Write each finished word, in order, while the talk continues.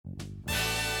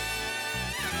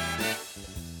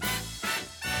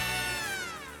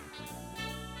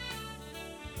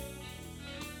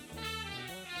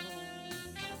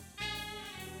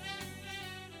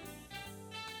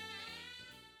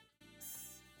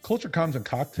Culture Comms and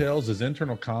Cocktails is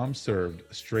internal comms served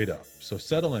straight up. So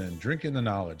settle in, drink in the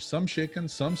knowledge, some shaken,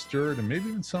 some stirred, and maybe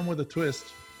even some with a twist,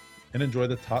 and enjoy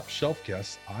the top shelf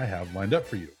guests I have lined up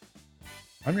for you.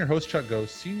 I'm your host, Chuck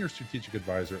Ghost, Senior Strategic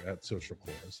Advisor at Social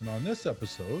Chorus. And on this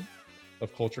episode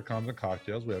of Culture Comms and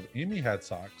Cocktails, we have Amy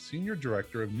Hadsock, Senior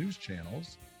Director of News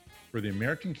Channels for the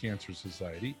American Cancer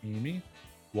Society. Amy,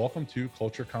 welcome to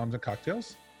Culture Comms and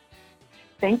Cocktails.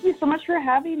 Thank you so much for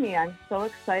having me. I'm so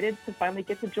excited to finally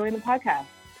get to join the podcast.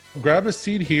 Grab a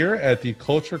seat here at the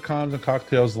Culture Comms and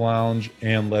Cocktails Lounge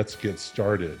and let's get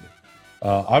started.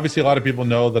 Obviously, a lot of people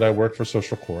know that I work for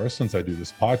Social Chorus since I do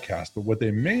this podcast, but what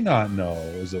they may not know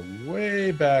is that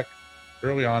way back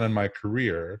early on in my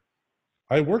career,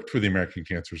 I worked for the American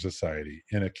Cancer Society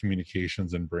in a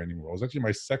communications and branding role. It was actually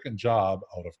my second job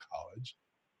out of college.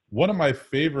 One of my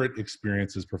favorite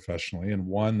experiences professionally, and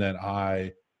one that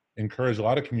I encourage a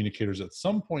lot of communicators at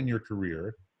some point in your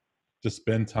career to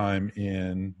spend time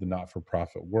in the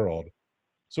not-for-profit world.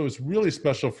 So it's really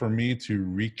special for me to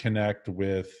reconnect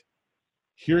with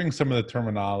hearing some of the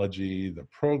terminology, the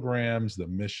programs, the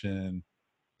mission,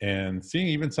 and seeing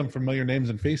even some familiar names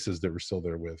and faces that were still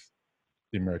there with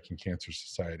the American Cancer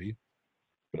Society.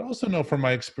 But I also know from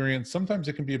my experience, sometimes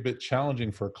it can be a bit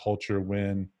challenging for a culture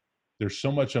when there's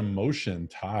so much emotion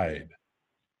tied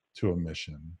to a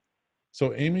mission.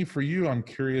 So Amy, for you, I'm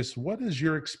curious, what has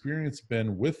your experience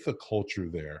been with the culture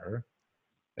there?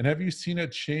 And have you seen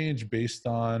it change based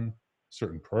on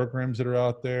certain programs that are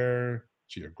out there,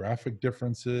 geographic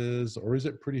differences, or is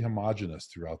it pretty homogenous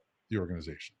throughout the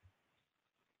organization?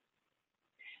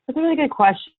 That's a really good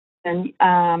question.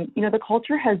 The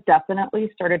culture has definitely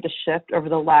started to shift over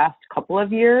the last couple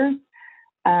of years.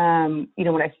 When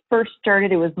I first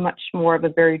started, it was much more of a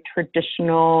very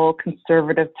traditional,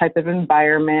 conservative type of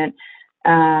environment.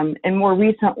 And more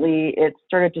recently, it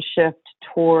started to shift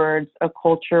towards a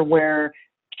culture where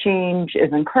change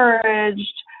is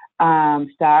encouraged.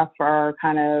 Staff are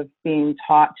kind of being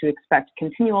taught to expect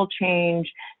continual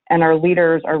change, and our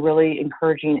leaders are really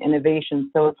encouraging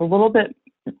innovation. So it's a little bit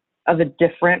of a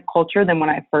different culture than when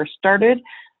I first started.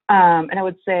 And I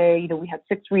would say, we have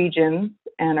 6 regions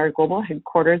and our global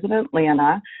headquarters in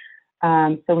Atlanta.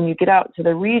 So when you get out to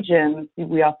the regions,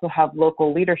 we also have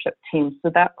local leadership teams.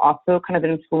 So that also kind of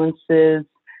influences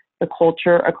the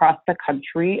culture across the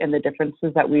country and the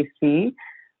differences that we see.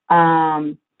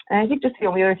 And I think just the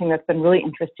only other thing that's been really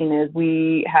interesting is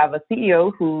we have a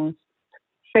CEO who's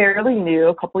fairly new,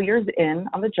 a couple years in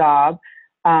on the job.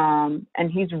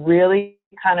 And he's really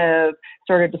kind of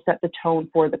started to set the tone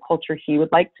for the culture he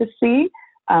would like to see,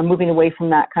 moving away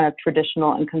from that kind of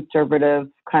traditional and conservative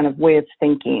kind of way of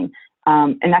thinking.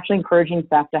 And actually encouraging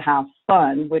staff to have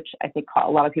fun, which I think caught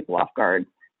a lot of people off guard,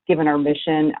 given our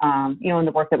mission, and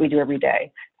the work that we do every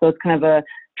day. So it's kind of a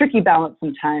tricky balance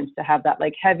sometimes to have that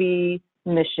like heavy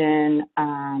mission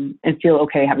and feel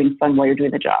okay having fun while you're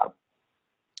doing the job.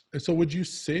 So would you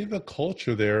say the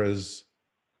culture there is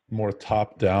more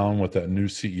top down with that new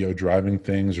CEO driving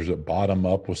things, or is it bottom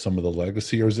up with some of the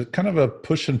legacy, or is it kind of a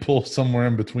push and pull somewhere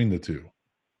in between the two?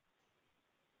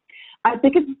 I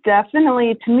think it's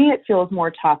definitely, to me, it feels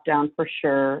more top down for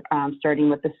sure,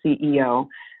 starting with the CEO.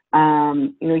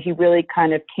 He really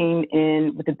kind of came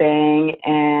in with a bang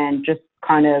and just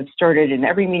kind of started in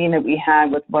every meeting that we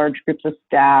had with large groups of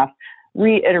staff,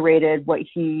 reiterated what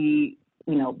he,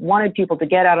 wanted people to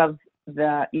get out of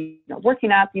the,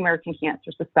 working at the American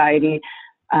Cancer Society,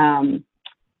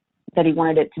 that he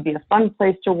wanted it to be a fun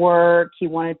place to work. He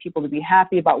wanted people to be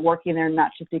happy about working there, not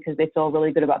just because they feel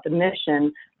really good about the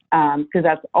mission, because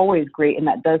that's always great, and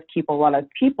that does keep a lot of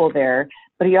people there.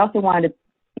 But he also wanted,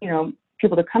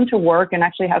 people to come to work and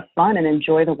actually have fun and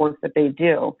enjoy the work that they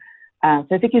do. So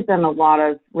I think he's done a lot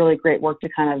of really great work to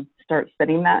kind of start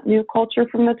setting that new culture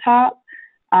from the top.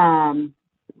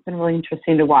 It's been really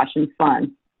interesting to watch and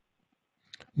fun.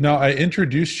 Now, I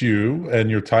introduced you, and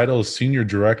your title is Senior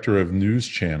Director of News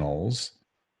Channels.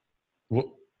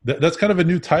 Well, that's kind of a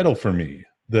new title for me.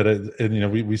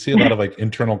 We see a lot of like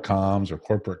internal comms or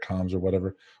corporate comms or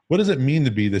whatever. What does it mean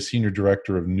to be the Senior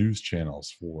Director of News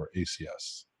Channels for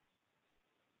ACS?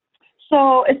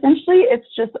 So essentially, it's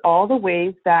just all the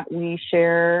ways that we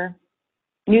share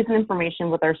news and information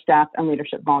with our staff and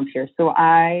leadership volunteers. So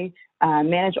I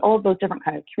manage all of those different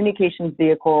kind of communications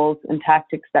vehicles and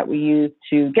tactics that we use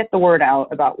to get the word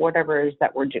out about whatever it is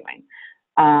that we're doing.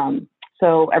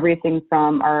 So everything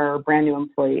from our brand new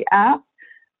employee app,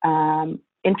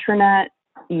 intranet,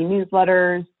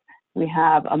 e-newsletters, we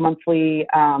have a monthly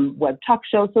web talk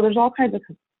show. So there's all kinds of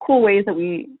cool ways that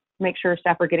we make sure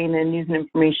staff are getting the news and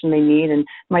information they need. And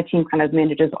my team kind of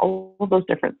manages all of those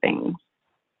different things.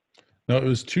 No, it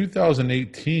was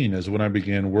 2018 is when I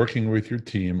began working with your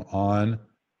team on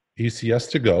ACS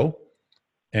to go.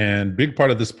 And big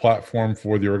part of this platform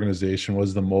for the organization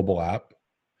was the mobile app.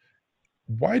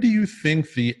 Why do you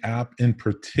think the app in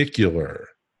particular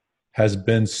has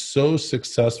been so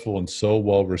successful and so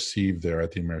well received there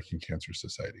at the American Cancer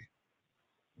Society?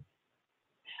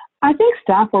 I think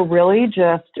staff were really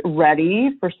just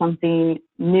ready for something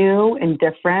new and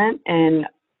different and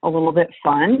a little bit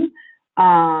fun.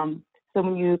 So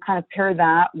when you kind of pair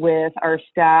that with our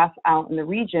staff out in the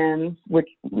regions, which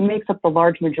makes up the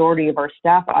large majority of our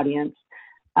staff audience,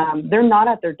 they're not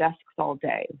at their desks all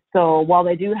day. So while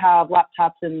they do have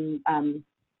laptops and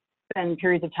spend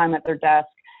periods of time at their desk,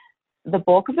 the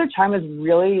bulk of their time is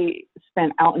really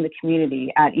spent out in the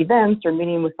community at events or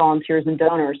meeting with volunteers and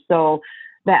donors. So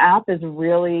the app is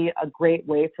really a great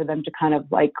way for them to kind of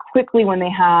like quickly, when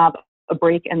they have a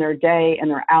break in their day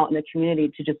and they're out in the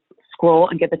community, to just scroll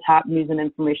and get the top news and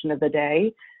information of the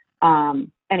day,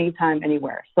 anytime,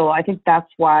 anywhere. So I think that's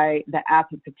why the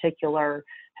app in particular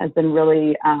has been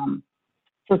really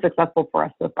so successful for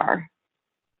us so far.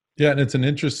 Yeah, and it's an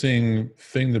interesting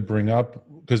thing to bring up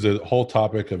because the whole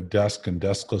topic of desk and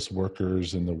deskless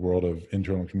workers in the world of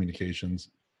internal communications,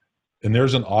 and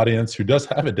there's an audience who does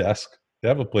have a desk, they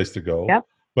have a place to go, Yep.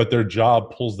 but their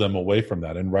job pulls them away from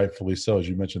that, and rightfully so. As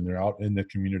you mentioned, they're out in the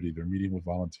community, they're meeting with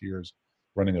volunteers,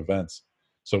 running events.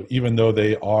 So even though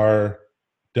they are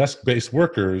desk-based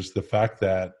workers, the fact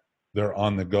that they're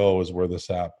on the go is where this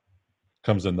app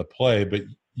comes into play. But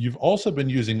you've also been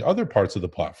using other parts of the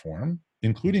platform,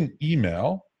 including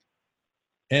email.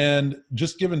 And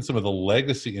just given some of the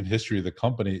legacy and history of the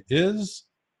company, is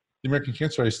the American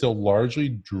Cancer Society still largely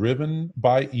driven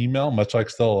by email, much like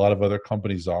still a lot of other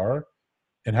companies are?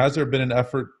 And has there been an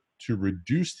effort to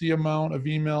reduce the amount of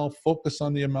email, focus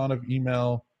on the amount of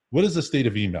email? What is the state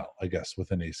of email, I guess,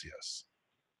 within ACS?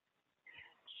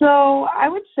 So I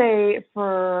would say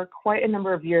for quite a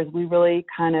number of years, we really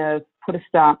kind of put a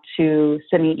stop to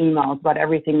sending emails about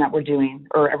everything that we're doing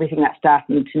or everything that staff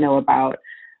need to know about,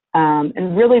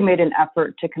 and really made an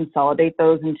effort to consolidate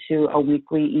those into a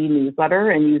weekly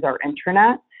e-newsletter and use our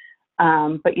intranet.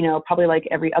 But, you know, probably like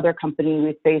every other company,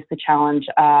 we face the challenge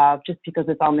of just because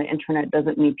it's on the internet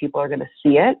doesn't mean people are going to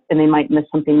see it, and they might miss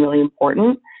something really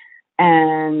important.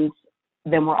 And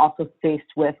then we're also faced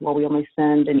with, well, we only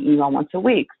send an email once a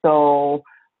week. So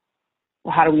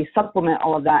how do we supplement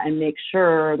all of that and make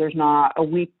sure there's not a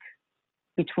week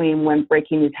between when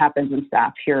breaking news happens and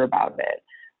staff hear about it?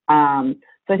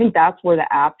 So I think that's where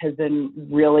the app has been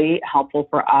really helpful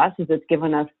for us, is it's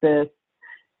given us this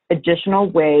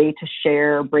additional way to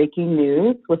share breaking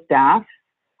news with staff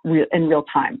in real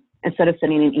time instead of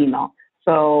sending an email.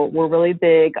 So we're really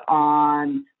big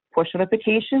on push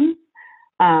notifications.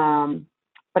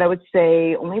 But I would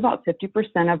say only about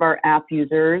 50% of our app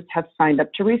users have signed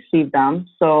up to receive them.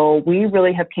 So we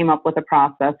really have came up with a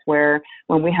process where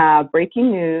when we have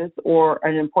breaking news or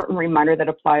an important reminder that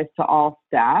applies to all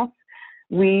staff,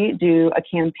 we do a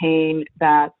campaign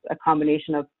that's a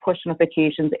combination of push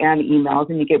notifications and emails,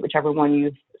 and you get whichever one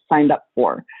you've signed up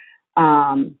for.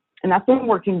 And that's been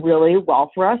working really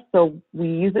well for us. So we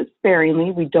use it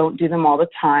sparingly. We don't do them all the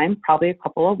time, probably a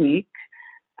couple a week.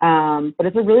 But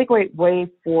it's a really great way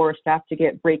for staff to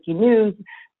get breaking news.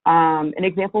 An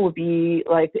example would be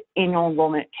like the annual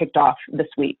enrollment kicked off this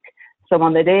week. So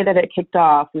on the day that it kicked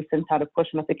off, we sent out a push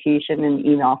notification and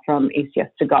email from ACS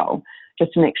to go,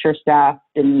 just to make sure staff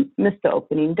didn't miss the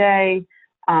opening day.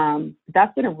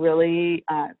 That's been a really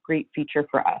great feature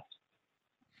for us.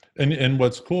 And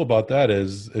what's cool about that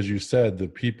is, as you said, the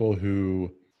people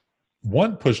who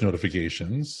want push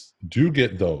notifications do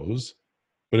get those.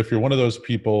 But if you're one of those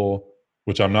people,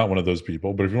 which I'm not one of those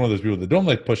people, but if you're one of those people that don't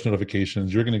like push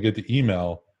notifications, you're going to get the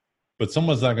email, but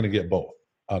someone's not going to get both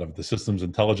out of it. The system's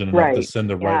intelligent enough to send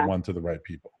the right one to the right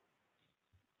people.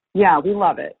 Yeah, we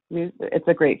love it. It's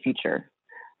a great feature.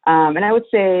 And I would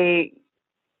say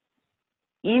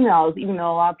emails, even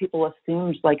though a lot of people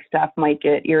assume like staff might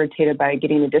get irritated by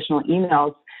getting additional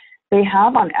emails, they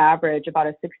have on average about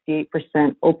a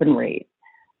 68% open rate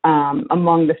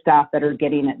among the staff that are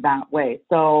getting it that way.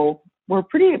 So we're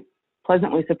pretty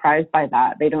pleasantly surprised by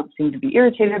that. They don't seem to be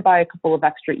irritated by a couple of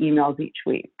extra emails each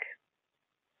week.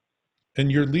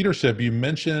 And your leadership, you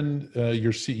mentioned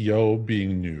your CEO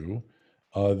being new.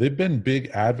 They've been big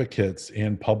advocates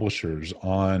and publishers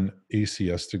on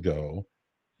ACS to go.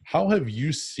 How have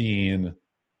you seen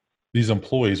these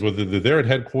employees, whether they're there at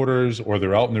headquarters or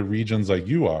they're out in the regions like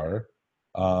you are,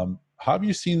 how have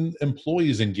you seen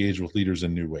employees engage with leaders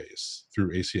in new ways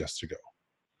through ACS to go?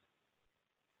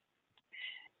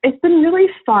 It's been really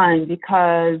fun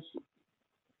because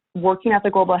working at the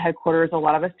global headquarters, a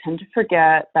lot of us tend to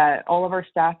forget that all of our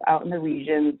staff out in the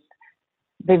regions,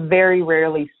 they very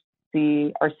rarely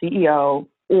see our CEO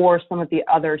or some of the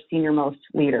other senior most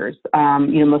leaders.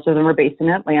 Most of them are based in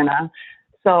Atlanta.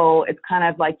 So it's kind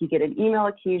of like you get an email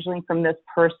occasionally from this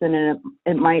person and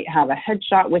it might have a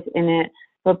headshot within it.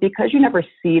 But because you never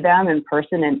see them in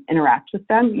person and interact with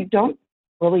them, you don't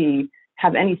really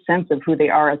have any sense of who they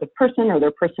are as a person or their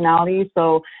personality.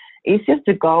 So ACS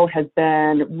to Go has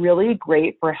been really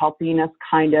great for helping us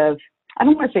kind of, I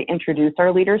don't want to say introduce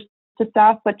our leaders to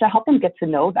staff, but to help them get to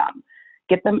know them,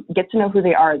 get to know who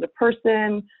they are as a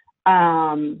person,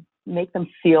 make them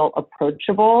feel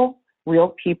approachable,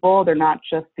 real people. They're not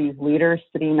just these leaders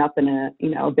sitting up in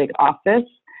a big office.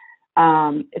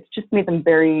 It's just made them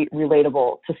very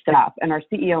relatable to staff. And our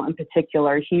CEO in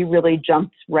particular, he really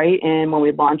jumped right in when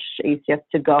we launched ACS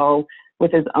to Go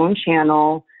with his own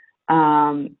channel.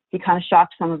 He kind of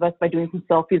shocked some of us by doing some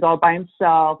selfies all by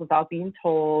himself without being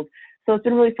told. So it's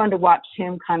been really fun to watch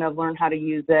him kind of learn how to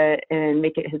use it and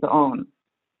make it his own.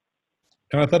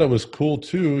 And I thought it was cool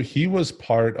too. He was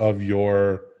part of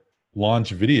your launch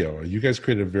video. You guys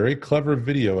created a very clever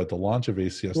video at the launch of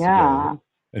ACS to Go.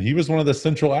 And he was one of the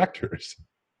central actors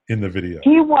in the video.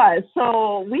 He was.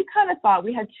 So we kind of thought,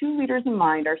 we had two leaders in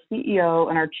mind, our CEO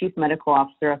and our chief medical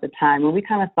officer at the time. And we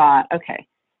kind of thought, okay,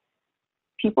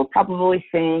 people probably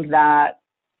think that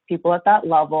people at that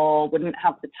level wouldn't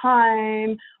have the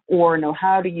time or know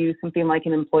how to use something like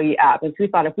an employee app. And so we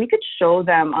thought if we could show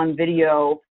them on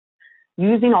video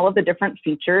using all of the different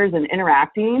features and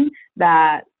interacting,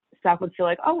 that staff would feel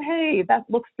like, oh, hey, that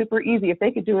looks super easy. If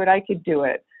they could do it, I could do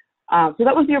it. So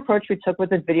that was the approach we took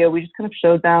with this video. We just kind of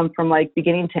showed them from like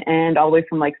beginning to end, all the way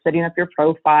from like setting up your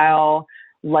profile,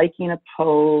 liking a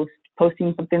post,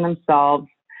 posting something themselves.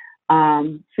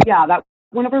 So yeah, that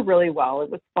went over really well. It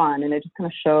was fun. And it just kind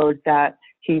of showed that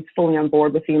he's fully on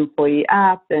board with the employee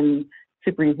app and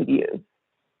super easy to use.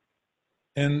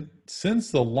 And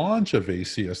since the launch of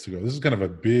ACS to Go, this is kind of a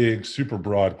big, super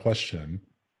broad question,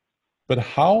 but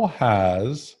how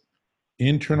has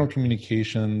internal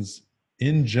communications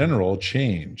in general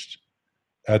changed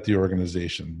at the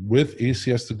organization? With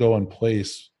ACS to Go in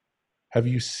place, have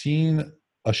you seen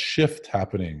a shift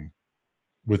happening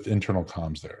with internal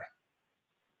comms there?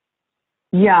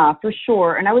 Yeah, for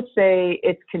sure. And I would say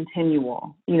it's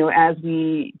continual. As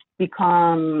we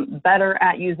become better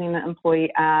at using the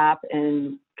employee app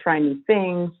and trying new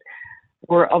things,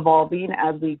 we're evolving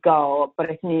as we go. But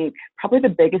I think probably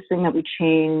the biggest thing that we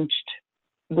changed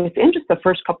within just the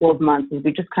first couple of months is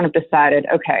we just kind of decided,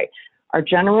 okay, our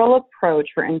general approach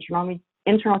for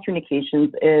internal communications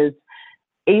is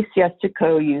ACS to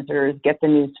Go users get the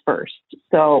news first.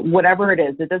 So whatever it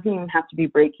is, it doesn't even have to be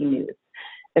breaking news.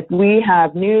 If we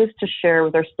have news to share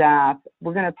with our staff,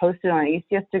 we're going to post it on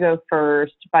ACS to Go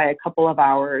first by a couple of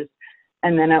hours,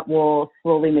 and then it will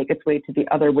slowly make its way to the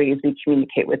other ways we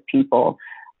communicate with people.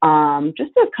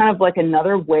 Just as kind of like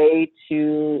another way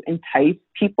to entice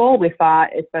people. We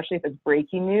thought, especially if it's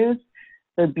breaking news,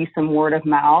 there'd be some word of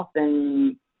mouth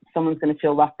and someone's going to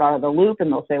feel left out of the loop and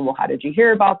they'll say, well, how did you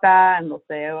hear about that? And they'll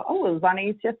say, oh, it was on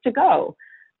ACS to Go.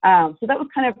 So that was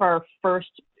kind of our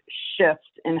first shift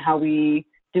in how we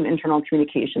do internal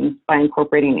communications by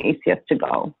incorporating ACS to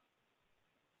Go.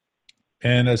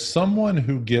 And as someone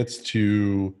who gets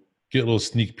to get little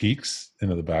sneak peeks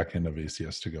into the back end of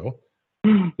ACS to Go,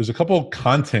 there's a couple of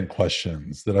content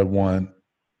questions that I want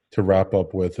to wrap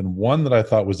up with. And one that I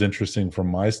thought was interesting from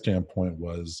my standpoint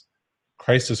was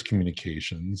crisis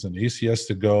communications. And ACS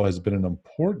to Go has been an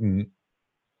important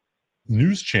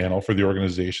news channel for the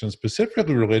organization,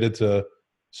 specifically related to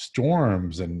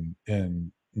storms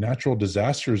and natural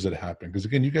disasters that happen. Because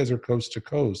again, you guys are coast to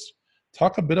coast.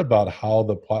 Talk a bit about how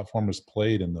the platform is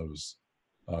played in those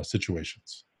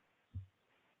situations.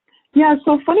 Yeah,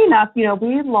 so funny enough,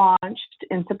 we launched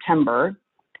in September,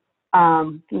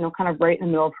 kind of right in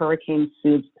the middle of hurricane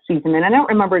season. And I don't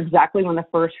remember exactly when the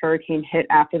first hurricane hit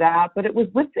after that, but it was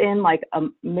within like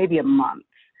maybe a month.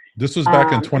 This was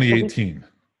back in 2018.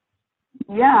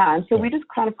 And so we just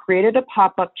kind of created a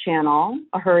pop-up channel,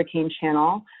 a hurricane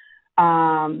channel,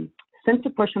 sent a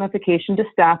push notification to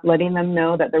staff, letting them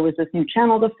know that there was this new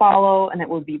channel to follow, and it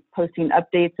would be posting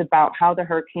updates about how the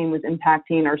hurricane was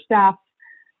impacting our staff,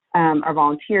 our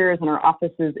volunteers, and our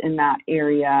offices in that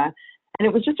area. And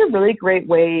it was just a really great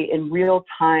way in real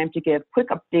time to give quick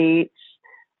updates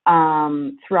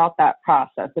throughout that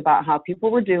process about how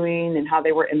people were doing and how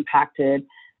they were impacted.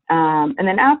 And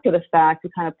then after the fact, we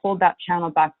kind of pulled that channel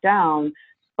back down,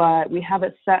 but we have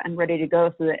it set and ready to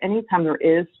go so that anytime there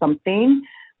is something,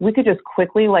 we could just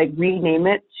quickly like rename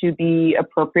it to be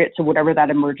appropriate to whatever that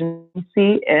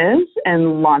emergency is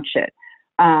and launch it.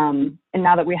 And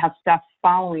now that we have staff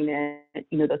following it,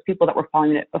 you know, those people that were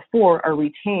following it before are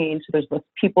retained. So there's less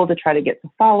people to try to get to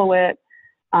follow it.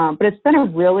 But it's been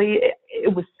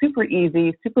it was super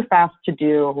easy, super fast to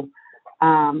do.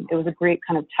 It was a great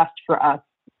kind of test for us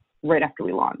right after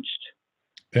we launched.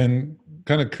 And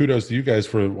kind of kudos to you guys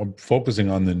for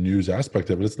focusing on the news aspect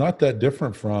of it. It's not that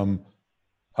different from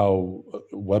how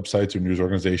websites or news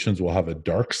organizations will have a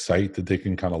dark site that they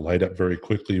can kind of light up very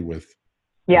quickly with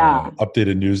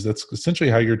updated news. That's essentially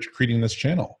how you're treating this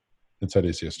channel inside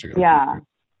ACS2Go. Yeah.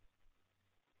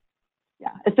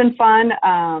 It's been fun.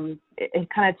 It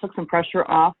kind of took some pressure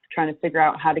off trying to figure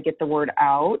out how to get the word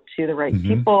out to the right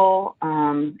people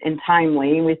and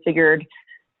timely. We figured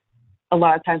a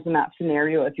lot of times in that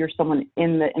scenario, if you're someone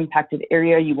in the impacted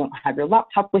area, you won't have your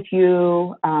laptop with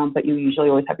you, but you usually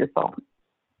always have your phone.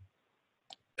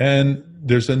 And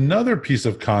there's another piece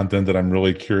of content that I'm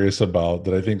really curious about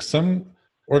that I think some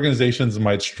organizations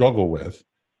might struggle with,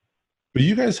 but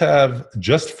you guys have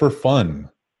just for fun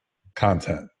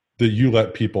content that you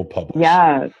let people publish.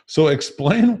 Yeah. So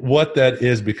explain what that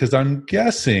is, because I'm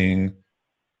guessing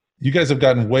you guys have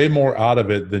gotten way more out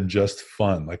of it than just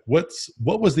fun. Like what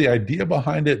was the idea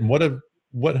behind it, and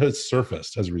what has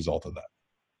surfaced as a result of that?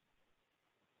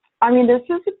 I mean, this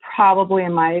is probably,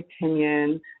 in my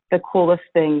opinion, the coolest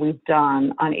thing we've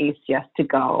done on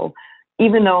ACS2Go.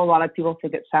 Even though a lot of people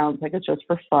think it sounds like it's just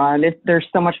for fun, there's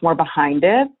so much more behind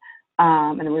it.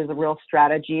 And there was a real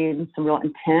strategy and some real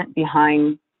intent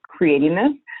behind creating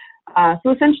this.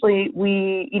 So essentially,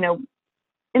 we, you know,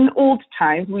 in the old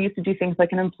times, we used to do things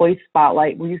like an employee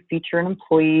spotlight where you feature an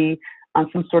employee on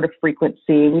some sort of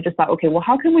frequency. We just thought, okay, well,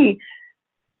 how can we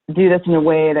do this in a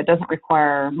way that doesn't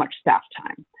require much staff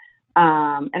time?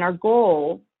 And our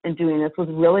goal in doing this was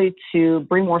really to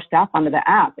bring more staff onto the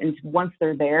app. And once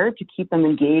they're there, to keep them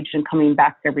engaged and coming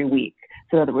back every week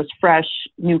so that it was fresh,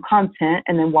 new content.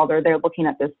 And then while they're there looking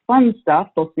at this fun stuff,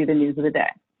 they'll see the news of the day.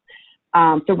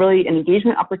 So really an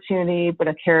engagement opportunity, but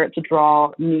a carrot to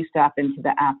draw new staff into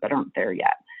the app that aren't there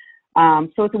yet.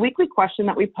 So it's a weekly question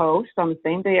that we post on the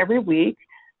same day every week.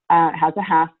 It has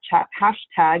a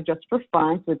hashtag just for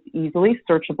fun, so it's easily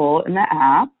searchable in the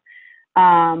app.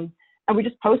 And we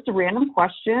just post a random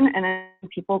question and then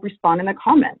people respond in the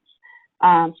comments.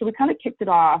 So we kind of kicked it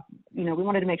off. You know, we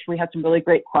wanted to make sure we had some really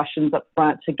great questions up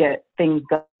front to get things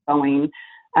going.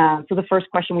 So the first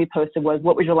question we posted was,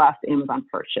 what was your last Amazon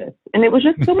purchase? And it was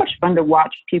just so much fun to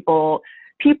watch people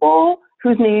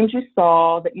whose names you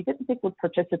saw that you didn't think would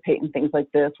participate in things like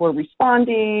this were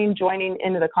responding, joining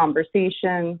into the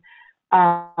conversation.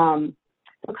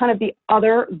 So kind of the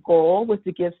other goal was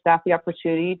to give staff the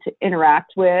opportunity to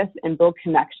interact with and build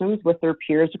connections with their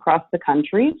peers across the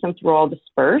country since we're all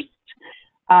dispersed.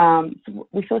 So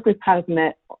we feel like we've kind of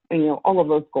met, you know, all of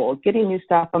those goals, getting new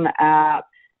staff on the app,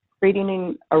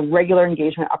 creating a regular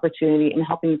engagement opportunity, and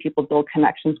helping people build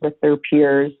connections with their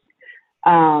peers.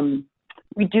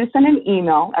 We do send an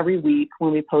email every week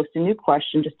when we post a new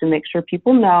question just to make sure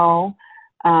people know.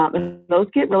 And those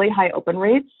get really high open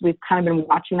rates. We've kind of been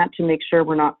watching that to make sure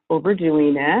we're not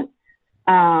overdoing it.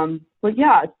 But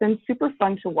yeah, it's been super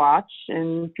fun to watch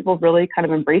and people really kind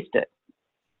of embraced it.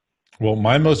 Well,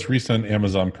 my most recent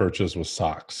Amazon purchase was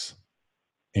socks,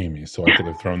 Amy, so I could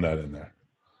have thrown that in there.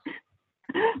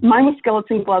 Mine was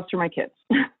skeleton gloves for my kids.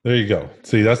 There you go.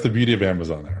 See, that's the beauty of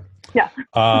Amazon there. Yeah.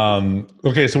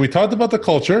 Okay, so we talked about the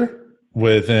culture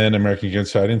within American Geek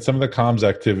Society and some of the comms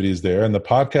activities there. And the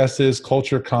podcast is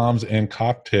Culture, Comms, and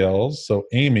Cocktails. So,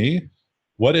 Amy,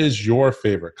 what is your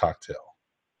favorite cocktail?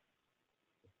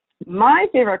 My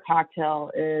favorite cocktail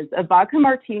is a vodka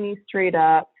martini straight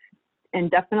up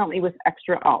and definitely with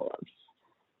extra olives.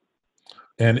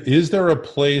 And is there a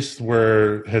place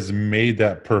where has made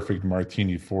that perfect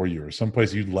martini for you, or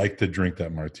someplace you'd like to drink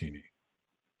that martini?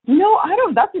 No, I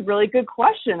don't. That's a really good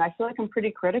question. I feel like I'm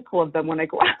pretty critical of them when I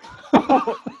go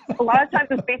out. A lot of times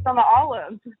it's based on the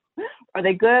olives. Are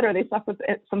they good? Are they stuffed with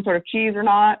some sort of cheese or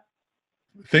not?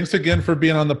 Thanks again for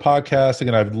being on the podcast.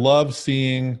 Again, I've loved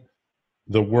seeing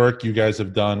the work you guys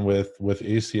have done with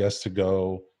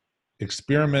ACS2Go,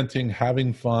 experimenting,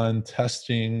 having fun,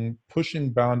 testing, pushing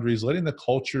boundaries, letting the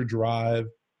culture drive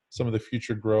some of the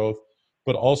future growth.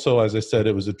 But also, as I said,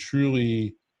 it was a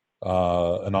truly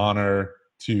an honor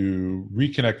to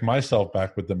reconnect myself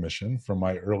back with the mission from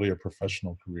my earlier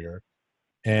professional career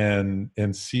and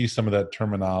see some of that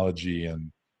terminology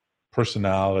and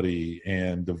personality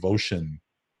and devotion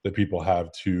that people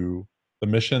have to the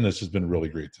mission. This has been really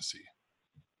great to see.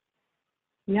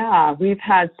 Yeah, we've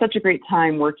had such a great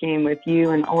time working with you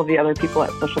and all of the other people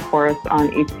at Social Chorus on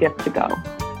ACS To Go.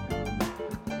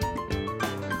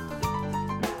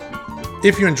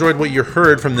 If you enjoyed what you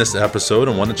heard from this episode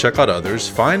and want to check out others,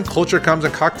 find Culture Comes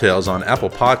and Cocktails on Apple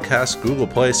Podcasts, Google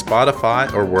Play,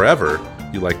 Spotify, or wherever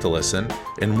you like to listen.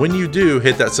 And when you do,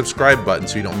 hit that subscribe button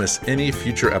so you don't miss any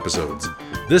future episodes.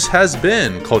 This has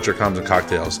been Culture Comes and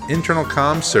Cocktails, internal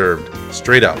comms served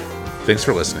straight up. Thanks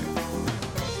for listening.